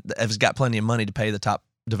 2019 has got plenty of money to pay the top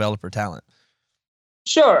developer talent?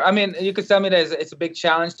 Sure. I mean, you could tell me that it's a big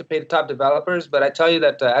challenge to pay the top developers, but I tell you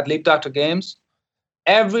that at Leap Doctor Games,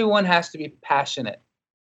 everyone has to be passionate.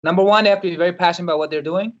 Number 1, they have to be very passionate about what they're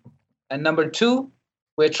doing. And number 2,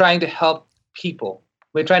 we're trying to help people.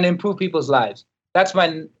 We're trying to improve people's lives. That's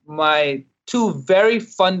my 2 very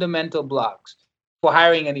fundamental blocks for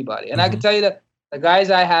hiring anybody. And I can tell you that the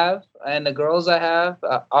guys I have and the girls I have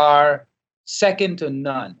are second to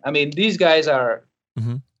none. I mean, these guys are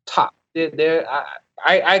top.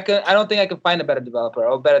 I don't think I can find a better developer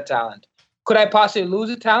or better talent. Could I possibly lose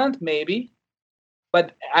a talent? Maybe.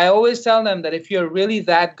 But I always tell them that if you're really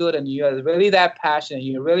that good and you're really that passionate,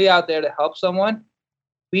 you're really out there to help someone,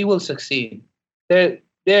 we will succeed. There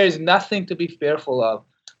is nothing to be fearful of.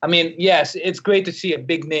 I mean, yes, it's great to see a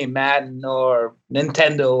big name, Madden or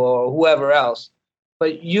Nintendo or whoever else,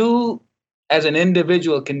 but you as an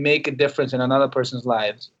individual can make a difference in another person's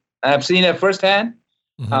lives. I've seen it firsthand,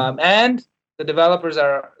 and the developers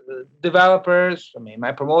are developers,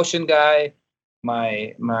 my promotion guy,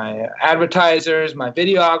 my advertisers, my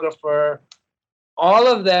videographer, all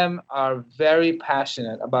of them are very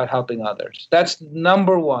passionate about helping others. That's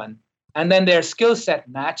number one. And then their skill set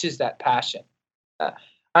matches that passion.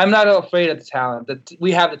 I'm not afraid of the talent.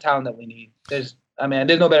 We have the talent that we need. There's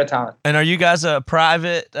no better talent. And are you guys a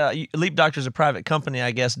private, Leap Doctor's a private company,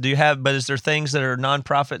 I guess. But is there things that are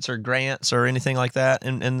nonprofits or grants or anything like that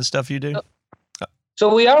in the stuff you do?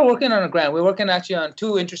 So we are working on a grant. We're working actually on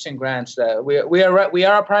two interesting grants. We are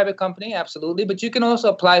a private company, absolutely, but you can also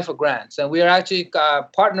apply for grants. And we are actually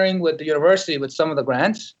partnering with the university with some of the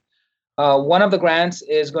grants. One of the grants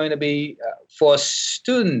is going to be for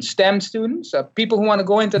students, STEM students, people who want to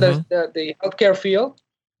go into the healthcare field,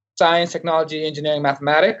 science, technology, engineering,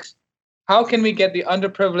 mathematics. How can we get the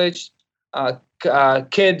underprivileged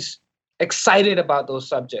kids excited about those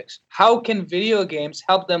subjects? How can video games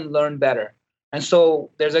help them learn better? And so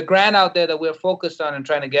there's a grant out there that we're focused on and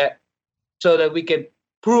trying to get so that we can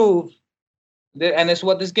prove, and it's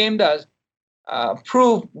what this game does,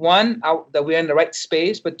 prove, one, that we're in the right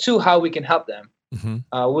space, but two, how we can help them.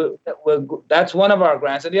 That's one of our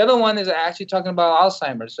grants. And the other one is actually talking about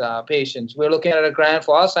Alzheimer's patients. We're looking at a grant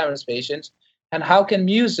for Alzheimer's patients and how can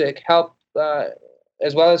music help,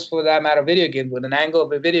 as well as for that matter, video games, with an angle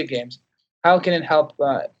of the video games, how can it help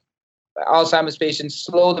Alzheimer's patients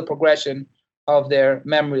slow the progression of their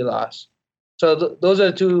memory loss? So those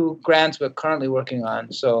are the two grants we're currently working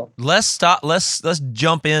on. So let's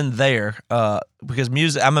jump in there because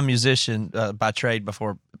music. I'm a musician by trade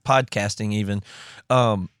before podcasting even,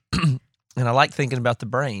 and I like thinking about the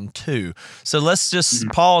brain too. So let's just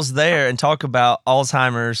pause there and talk about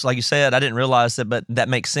Alzheimer's. Like you said, I didn't realize that, but that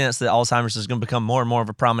makes sense that Alzheimer's is going to become more and more of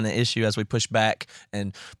a prominent issue as we push back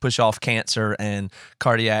and push off cancer and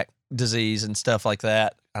cardiac disease and stuff like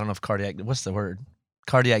that. I don't know if what's the word?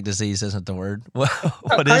 Cardiac disease isn't the word.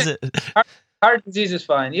 What is it? Heart disease is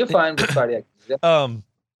fine. You're fine with cardiac disease.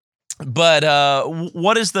 But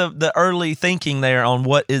what is the early thinking there on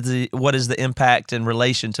what is the impact in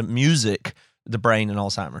relation to music, the brain, and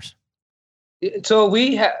Alzheimer's?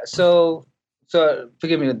 So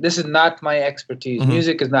forgive me. This is not my expertise.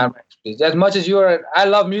 Music is not my expertise. As much as I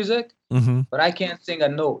love music, but I can't sing a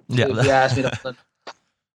note. Yeah. If you ask me to.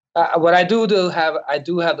 What I do have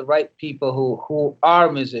the right people who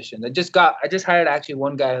are musicians. I just hired actually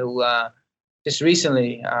one guy who just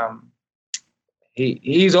recently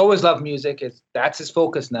he's always loved music. That's his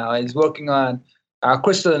focus now. And he's working on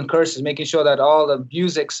crystalline curses, making sure that all the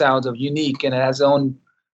music sounds are unique and it has its own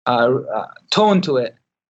tone to it.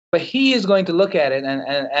 But he is going to look at it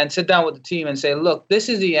and sit down with the team and say, look, this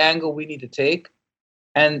is the angle we need to take,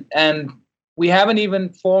 and we haven't even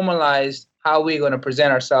formalized how we're going to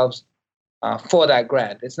present ourselves for that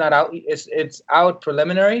grant. It's not out. It's out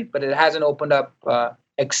preliminary, but it hasn't opened up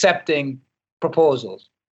accepting proposals.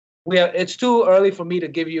 It's too early for me to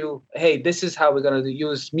give you, hey, this is how we're going to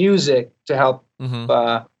use music to help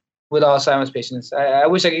with Alzheimer's patients. I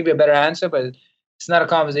wish I could give you a better answer, but it's not a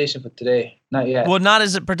conversation for today. Not yet. Well, not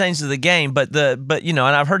as it pertains to the game, but and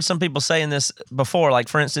I've heard some people saying this before. Like,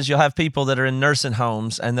 for instance, you'll have people that are in nursing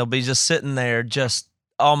homes and they'll be just sitting there just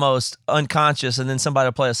almost unconscious, and then somebody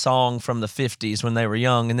will play a song from the 50s when they were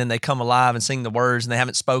young, and then they come alive and sing the words, and they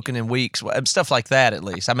haven't spoken in weeks. Stuff like that, at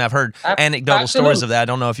least. I mean, I've heard anecdotal stories of that. I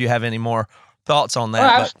don't know if you have any more thoughts on that.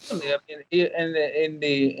 Well, absolutely. I mean,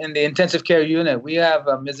 in the intensive care unit, we have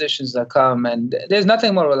musicians that come, and there's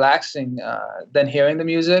nothing more relaxing than hearing the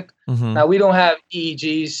music. Now, we don't have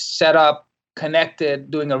EEGs set up,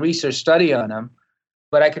 connected, doing a research study on them.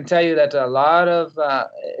 But I can tell you that a lot of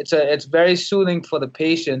it's very soothing for the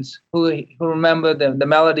patients who remember the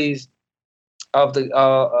melodies of the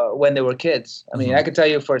when they were kids. I mean, I can tell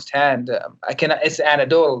you firsthand. It's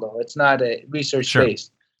anecdotal though. It's not a research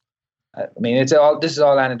based. I mean, this is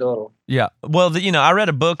all anecdotal. Yeah. Well, I read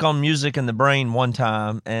a book on music and the brain one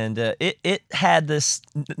time, and it had this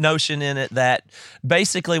notion in it that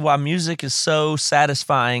basically why music is so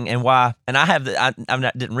satisfying and why, and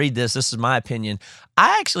didn't read this. This is my opinion.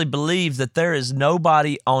 I actually believe that there is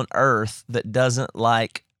nobody on earth that doesn't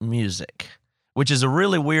like music, which is a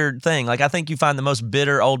really weird thing. Like, I think you find the most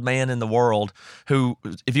bitter old man in the world who,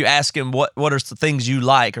 if you ask him what are the things you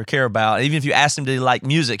like or care about, even if you asked him to like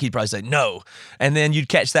music, he'd probably say no. And then you'd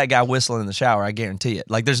catch that guy whistling in the shower, I guarantee it.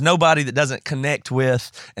 Like, there's nobody that doesn't connect with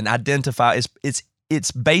and identify.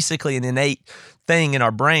 It's basically an innate thing in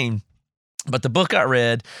our brain. But the book I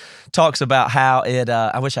read talks about how it,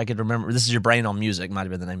 I wish I could remember, this is Your Brain on Music, might have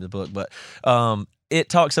been the name of the book, but it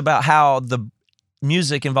talks about how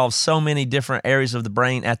music involves so many different areas of the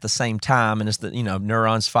brain at the same time, and it's the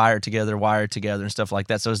neurons fired together, wired together, and stuff like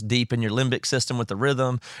that. So it's deep in your limbic system with the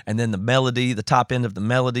rhythm, and then the melody, the top end of the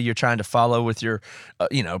melody you're trying to follow with your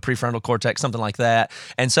prefrontal cortex, something like that.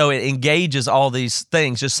 And so it engages all these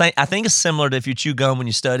things. I think it's similar to if you chew gum when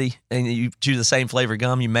you study and you chew the same flavor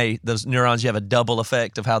gum, those neurons, you have a double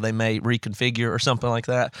effect of how they may reconfigure or something like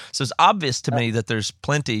that. So it's obvious to me that there's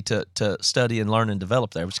plenty to study and learn and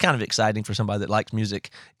develop there, which is kind of exciting for somebody that likes music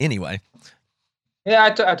anyway. Yeah, I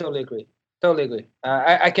totally agree. Totally agree.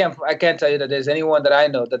 I can't tell you that there's anyone that I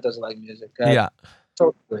know that doesn't like music. Yeah,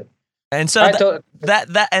 totally agree. And so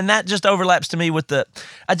that just overlaps to me with it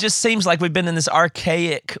just seems like we've been in this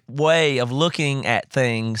archaic way of looking at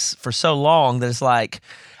things for so long that it's like,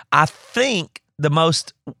 I think the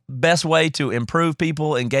best way to improve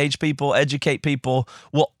people, engage people, educate people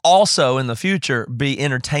will also in the future be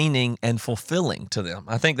entertaining and fulfilling to them.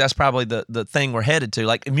 I think that's probably the thing we're headed to.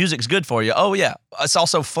 Like, music's good for you. Oh yeah, it's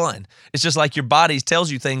also fun. It's just like your body tells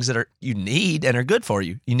you things that you need and are good for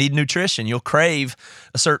you. You need nutrition. You'll crave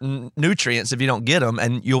certain nutrients if you don't get them,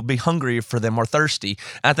 and you'll be hungry for them or thirsty.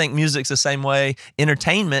 I think music's the same way.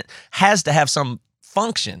 Entertainment has to have some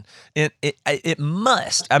function. It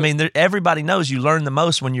must. I mean, everybody knows you learn the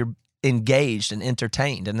most when you're engaged and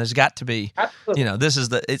entertained, and there's got to be,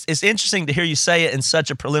 it's interesting to hear you say it in such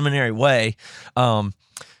a preliminary way,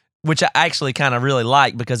 which I actually kind of really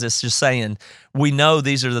like, because it's just saying we know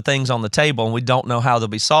these are the things on the table and we don't know how they'll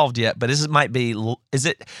be solved yet, but do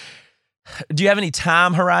you have any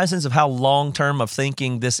time horizons of how long-term of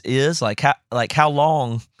thinking this is? Like how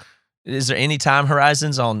long? Is there any time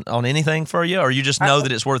horizons on anything for you, or you just know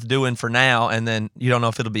that it's worth doing for now, and then you don't know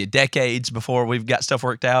if it'll be decades before we've got stuff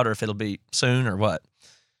worked out, or if it'll be soon, or what?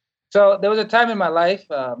 So there was a time in my life,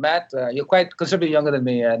 Matt, you're quite considerably younger than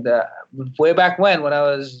me, and way back when I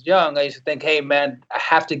was young, I used to think, hey, man, I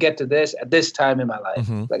have to get to this at this time in my life.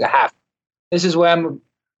 Mm-hmm. Like, I have. This is where I'm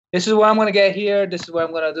going to get here. This is what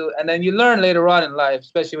I'm going to do. And then you learn later on in life,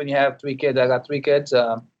 especially when you have 3 kids. I got 3 kids.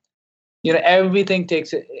 Everything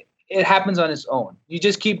it happens on its own. You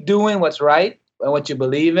just keep doing what's right and what you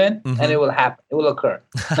believe in, mm-hmm. and it will happen. It will occur.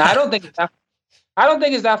 Now, I don't think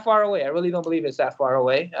it's that far away. I really don't believe it's that far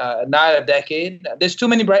away. Not a decade. There's too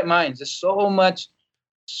many bright minds. There's so much.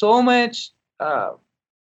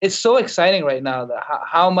 It's so exciting right now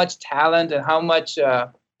how much talent and how much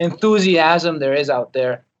enthusiasm there is out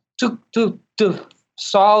there to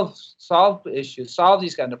solve issues, solve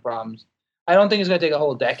these kind of problems. I don't think it's going to take a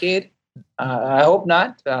whole decade. I hope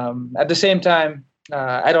not. At the same time,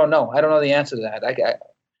 I don't know. I don't know the answer to that.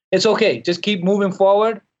 It's okay. Just keep moving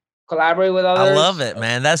forward. Collaborate with others. I love it,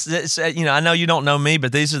 man. I know you don't know me,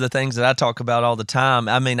 but these are the things that I talk about all the time.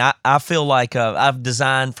 I mean, I feel like I've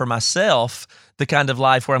designed for myself the kind of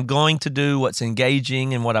life where I'm going to do what's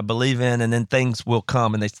engaging and what I believe in, and then things will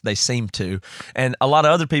come, and they seem to. And a lot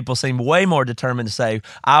of other people seem way more determined to say,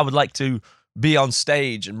 I would like to be on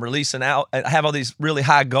stage and release and have all these really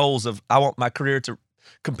high goals of, I want my career to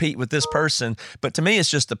compete with this person. But to me,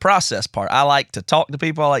 it's just the process part. I like to talk to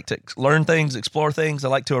people. I like to learn things, explore things. I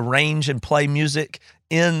like to arrange and play music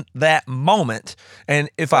in that moment. And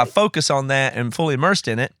if I focus on that and fully immersed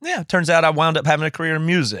in it, it turns out I wound up having a career in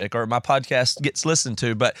music, or my podcast gets listened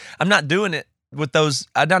to. But I'm not doing it with those.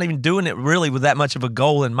 I'm not even doing it really with that much of a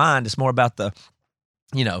goal in mind. It's more about the,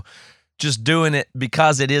 just doing it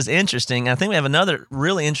because it is interesting. I think we have another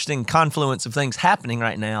really interesting confluence of things happening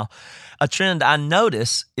right now. A trend I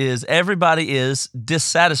notice is everybody is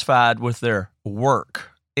dissatisfied with their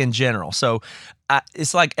work in general. So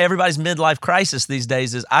it's like everybody's midlife crisis these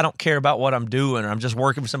days is, I don't care about what I'm doing, or I'm just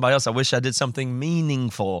working for somebody else. I wish I did something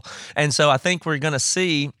meaningful. And so I think we're going to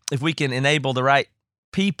see if we can enable the right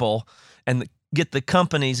people and get the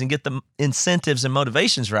companies and get the incentives and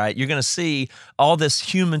motivations right, you're going to see all this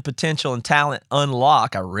human potential and talent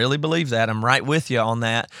unlock. I really believe that. I'm right with you on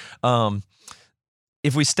that.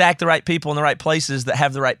 If we stack the right people in the right places that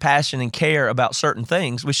have the right passion and care about certain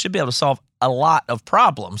things, we should be able to solve a lot of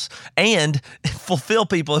problems and fulfill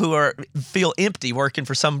people who feel empty working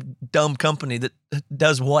for some dumb company that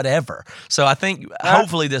does whatever. So I think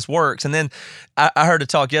hopefully this works. And then I heard a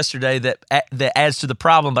talk yesterday that adds to the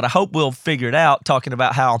problem, but I hope we'll figure it out, talking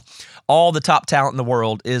about how all the top talent in the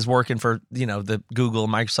world is working for, the Google,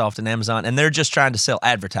 Microsoft, and Amazon, and they're just trying to sell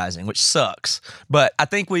advertising, which sucks. But I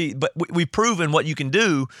think we've proven what you can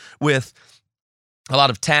do with a lot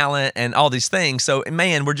of talent and all these things. So,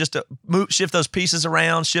 man, we're just to shift those pieces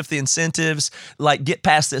around, shift the incentives, like get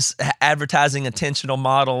past this advertising attentional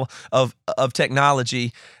model of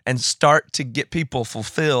technology and start to get people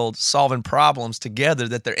fulfilled, solving problems together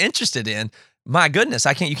that they're interested in. My goodness,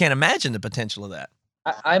 you can't imagine the potential of that.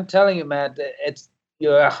 I'm telling you, Matt,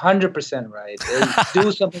 you're 100% right.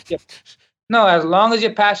 Do something. No, as long as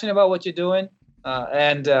you're passionate about what you're doing,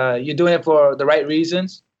 and you're doing it for the right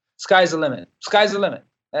reasons, sky's the limit. Sky's the limit.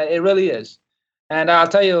 It really is. And I'll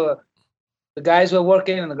tell you, the guys who are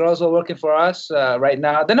working and the girls who are working for us right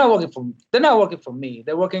now, they're not working for me.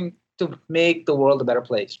 They're working to make the world a better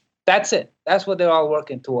place. That's it. That's what they're all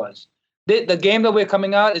working towards. The game that we're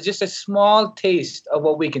coming out is just a small taste of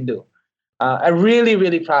what we can do. I'm really,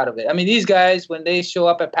 really proud of it. I mean, these guys, when they show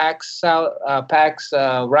up at PAX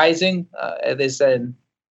Rising, they said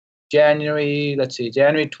January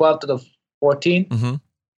 12th to the 14th. Mm-hmm.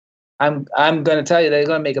 I'm going to tell you, they're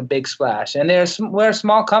going to make a big splash. And we're a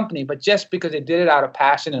small company, but just because they did it out of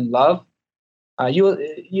passion and love,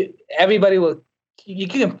 everybody will. You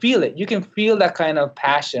can feel it. You can feel that kind of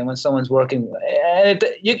passion when someone's working. And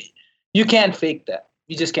you can't fake that.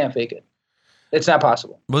 You just can't fake it. It's not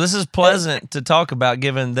possible. Well, this is pleasant to talk about,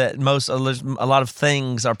 given that a lot of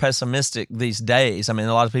things are pessimistic these days. I mean,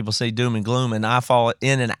 a lot of people say doom and gloom, and I fall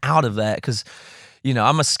in and out of that because,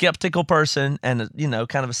 I'm a skeptical person and,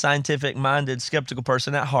 kind of a scientific-minded skeptical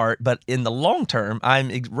person at heart. But in the long term,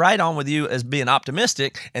 I'm right on with you as being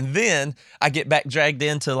optimistic. And then I get back dragged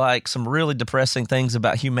into like some really depressing things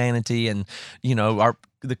about humanity and,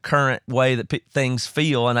 the current way that things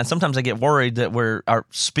feel. And sometimes I get worried that our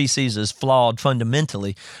species is flawed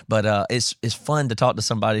fundamentally. But it's fun to talk to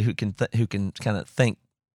somebody who can kind of think.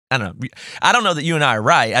 I don't know that you and I are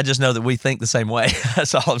right. I just know that we think the same way.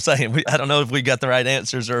 That's all I'm saying. I don't know if we got the right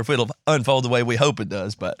answers or if it'll unfold the way we hope it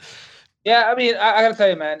does. But yeah, I mean, I gotta tell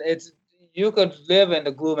you, man, you could live in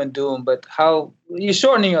the gloom and doom, but how you're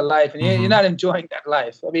shortening your life and you're not enjoying that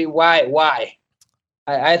life. I mean, why?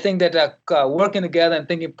 I think that working together and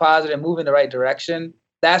thinking positive and moving in the right direction,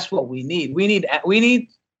 that's what we need. We need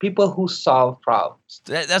people who solve problems.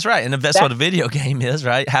 That's right. And that's what a video game is,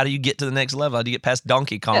 right? How do you get to the next level? How do you get past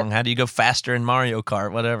Donkey Kong? Yeah. How do you go faster in Mario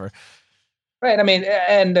Kart? Whatever. Right. I mean,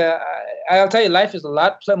 and I'll tell you, life is a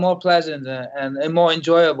lot more pleasant and more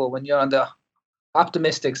enjoyable when you're on the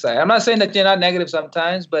optimistic side. I'm not saying that you're not negative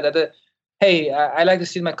sometimes, but I like to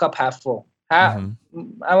see my cup half full. I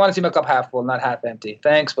want to see my cup half full, not half empty.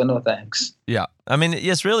 Thanks, but no thanks. Yeah. I mean,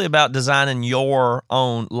 it's really about designing your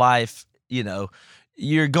own life.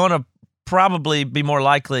 You're going to probably be more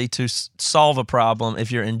likely to solve a problem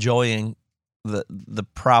if you're enjoying the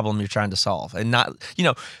problem you're trying to solve. And not,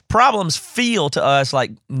 problems feel to us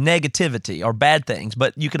like negativity or bad things,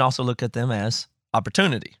 but you can also look at them as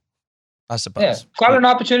opportunity, I suppose. Yeah, call it an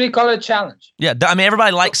opportunity, call it a challenge. Yeah, I mean,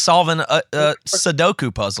 everybody likes solving a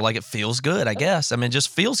Sudoku puzzle. Like, it feels good, I guess. I mean, it just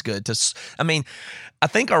feels good I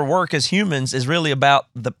think our work as humans is really about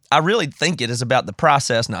I really think it is about the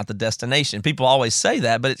process, not the destination. People always say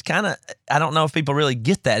that, but it's kind of, I don't know if people really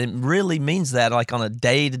get that. It really means that, like, on a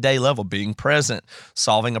day-to-day level, being present,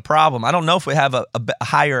 solving a problem. I don't know if we have a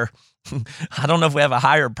higher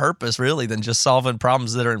purpose, really, than just solving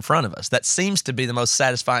problems that are in front of us. That seems to be the most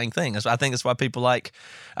satisfying thing. I think that's why people like,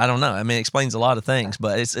 I don't know. I mean, it explains a lot of things,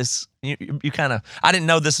 but it's you kind of, I didn't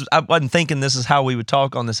know this. I wasn't thinking this is how we would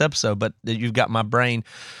talk on this episode, but you've got my brain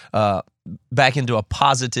back into a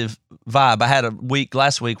positive vibe. I had a week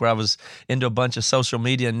last week where I was into a bunch of social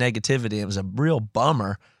media and negativity. It was a real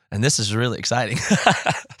bummer, and this is really exciting.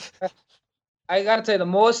 I gotta tell you, the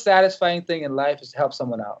most satisfying thing in life is to help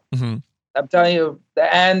someone out. Mm-hmm. I'm telling you,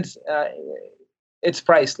 and it's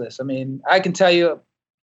priceless. I mean, I can tell you,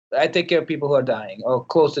 I take care of people who are dying or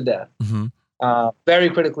close to death, very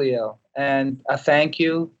critically ill, and a thank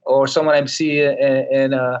you, or someone I see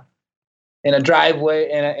in a driveway,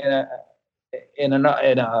 in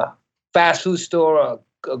a fast food store, or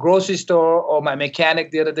a grocery store, or my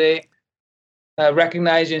mechanic the other day.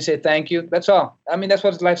 Recognize you and say thank you. That's all. I mean, that's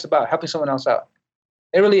what life's about, helping someone else out.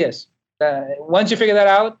 It really is. Once you figure that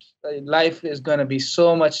out, life is going to be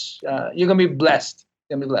so much, you're going to be blessed.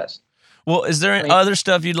 You're going to be blessed. Well, is there other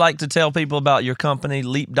stuff you'd like to tell people about your company,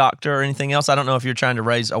 Leap Doctor, or anything else? I don't know if you're trying to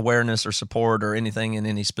raise awareness or support or anything in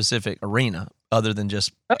any specific arena other than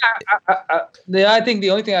just... I think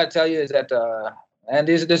the only thing I'd tell you is that, and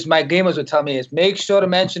this my gamers would tell me, is make sure to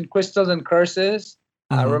mention crystals and curses.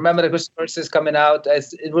 Remember the crystal curses coming out.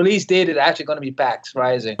 Release date is actually going to be PAX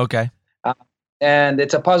Rising. Okay. And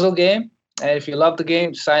it's a puzzle game. And if you love the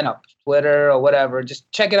game, sign up. Twitter or whatever.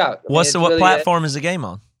 Just check it out. What platform is the game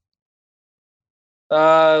on?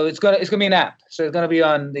 It's gonna be an app. So it's gonna be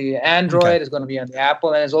on the Android. Okay. It's gonna be on the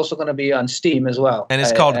Apple, and it's also gonna be on Steam as well. And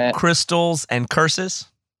it's called Crystals and Curses.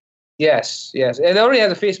 Yes. It already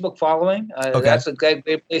has a Facebook following. Okay. That's a great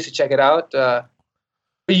place to check it out.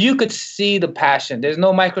 But you could see the passion. There's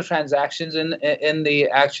no microtransactions in the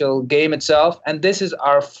actual game itself, and this is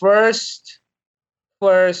our first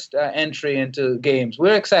entry into games.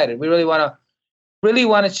 We're excited. We really want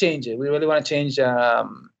to change it. We really want to change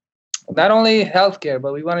not only healthcare,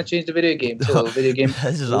 but we want to change the video game too. Video game.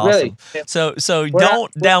 This is really. awesome. So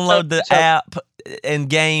don't download the app and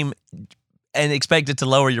game and expect it to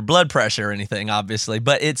lower your blood pressure or anything, obviously.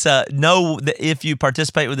 But it's know that if you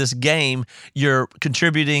participate with this game, you're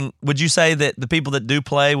contributing. Would you say that the people that do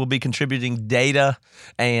play will be contributing data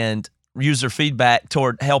and user feedback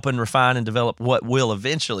toward helping refine and develop what will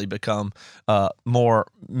eventually become more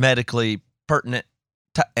medically pertinent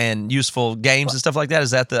and useful games and stuff like that?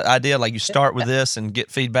 Is that the idea? Like you start with this and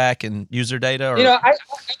get feedback and user data? Or? I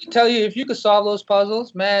can tell you, if you could solve those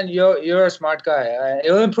puzzles, man, you're a smart guy.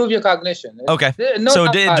 It will improve your cognition. Okay, so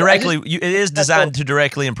it is designed to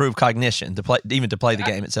directly improve cognition to play the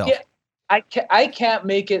game itself. Yeah, I can't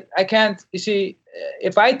make it. I can't. You see,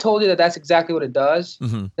 if I told you that that's exactly what it does,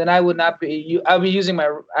 then I would not be. I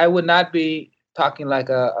would not be talking like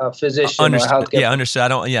a physician or a healthcare. Yeah, understood.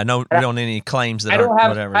 We don't any claims that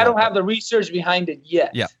I don't have the research behind it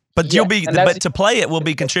yet. Yeah, but you'll be. But to play it, we'll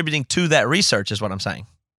be contributing to that research, is what I'm saying.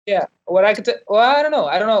 Yeah, what I could. I don't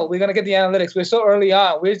know. We're gonna get the analytics. We're so early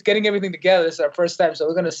on. We're just getting everything together. This is our first time, so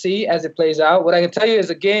we're gonna see as it plays out. What I can tell you is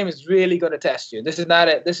the game is really gonna test you. This is not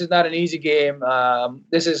an easy game.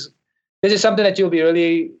 This is something that you'll be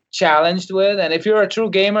really challenged with. And if you're a true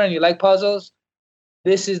gamer and you like puzzles,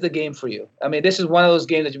 this is the game for you. I mean, this is one of those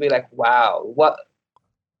games that you'll be like, wow, what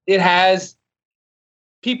it has.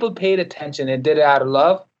 People paid attention and did it out of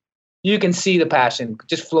love. You can see the passion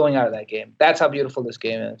just flowing out of that game. That's how beautiful this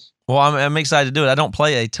game is. Well, I'm excited to do it. I don't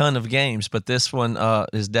play a ton of games, but this one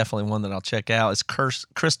is definitely one that I'll check out. It's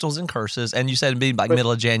Crystals and Curses, and you said it'd be like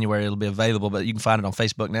middle of January it'll be available, but you can find it on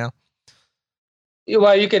Facebook now.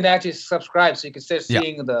 Well, you can actually subscribe, so you can start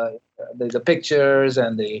seeing the pictures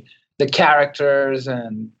and the characters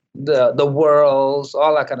and the worlds,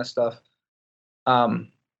 all that kind of stuff. I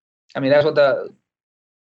mean, that's what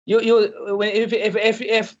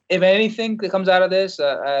if anything that comes out of this,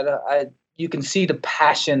 you can see the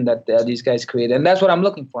passion that these guys create, and that's what I'm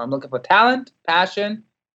looking for. I'm looking for talent, passion,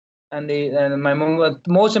 and my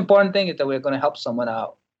most important thing is that we're going to help someone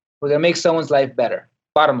out. We're going to make someone's life better.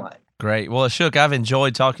 Bottom line. Great. Well, Ashok, I've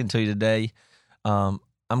enjoyed talking to you today. I'm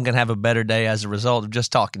going to have a better day as a result of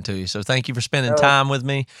just talking to you. So thank you for spending time with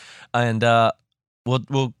me, and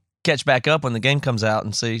we'll catch back up when the game comes out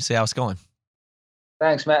and see how it's going.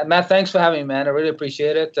 Thanks, Matt. Matt, thanks for having me, man. I really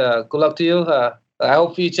appreciate it. Good luck to you. I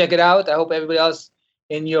hope you check it out. I hope everybody else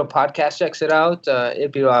in your podcast checks it out.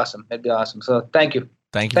 It'd be awesome. So thank you.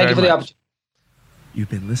 Thank you for the opportunity. You've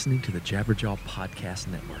been listening to the Jabberjaw Podcast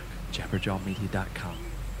Network, jabberjawmedia.com.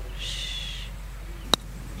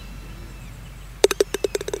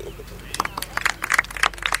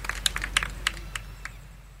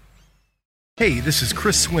 Hey, this is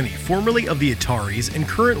Chris Swinney, formerly of the Ataris and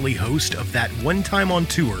currently host of That One Time on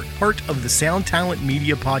Tour, part of the Sound Talent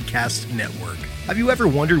Media Podcast Network. Have you ever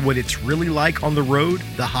wondered what it's really like on the road?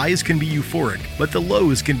 The highs can be euphoric, but the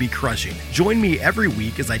lows can be crushing. Join me every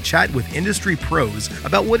week as I chat with industry pros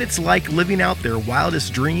about what it's like living out their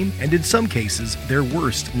wildest dream and, in some cases, their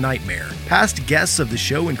worst nightmare. Past guests of the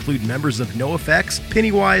show include members of NoFX,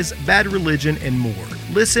 Pennywise, Bad Religion, and more.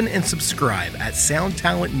 Listen and subscribe at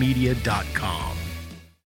soundtalentmedia.com.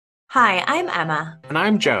 Hi, I'm Emma. And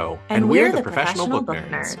I'm Joe. And we're the Professional Book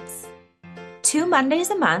Nerds. 2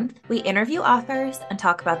 Mondays a month, we interview authors and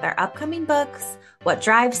talk about their upcoming books, what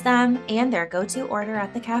drives them, and their go-to order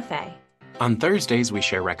at the cafe. On Thursdays, we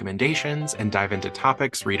share recommendations and dive into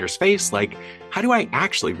topics readers face, like how do I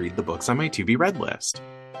actually read the books on my to-be-read list?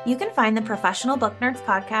 You can find the Professional Book Nerds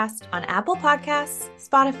podcast on Apple Podcasts,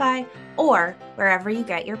 Spotify, or wherever you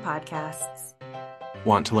get your podcasts.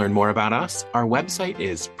 Want to learn more about us? Our website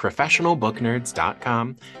is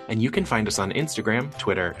professionalbooknerds.com, and you can find us on Instagram,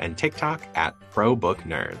 Twitter, and TikTok at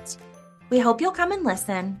ProBookNerds. We hope you'll come and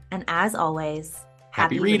listen, and as always,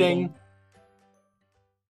 happy reading.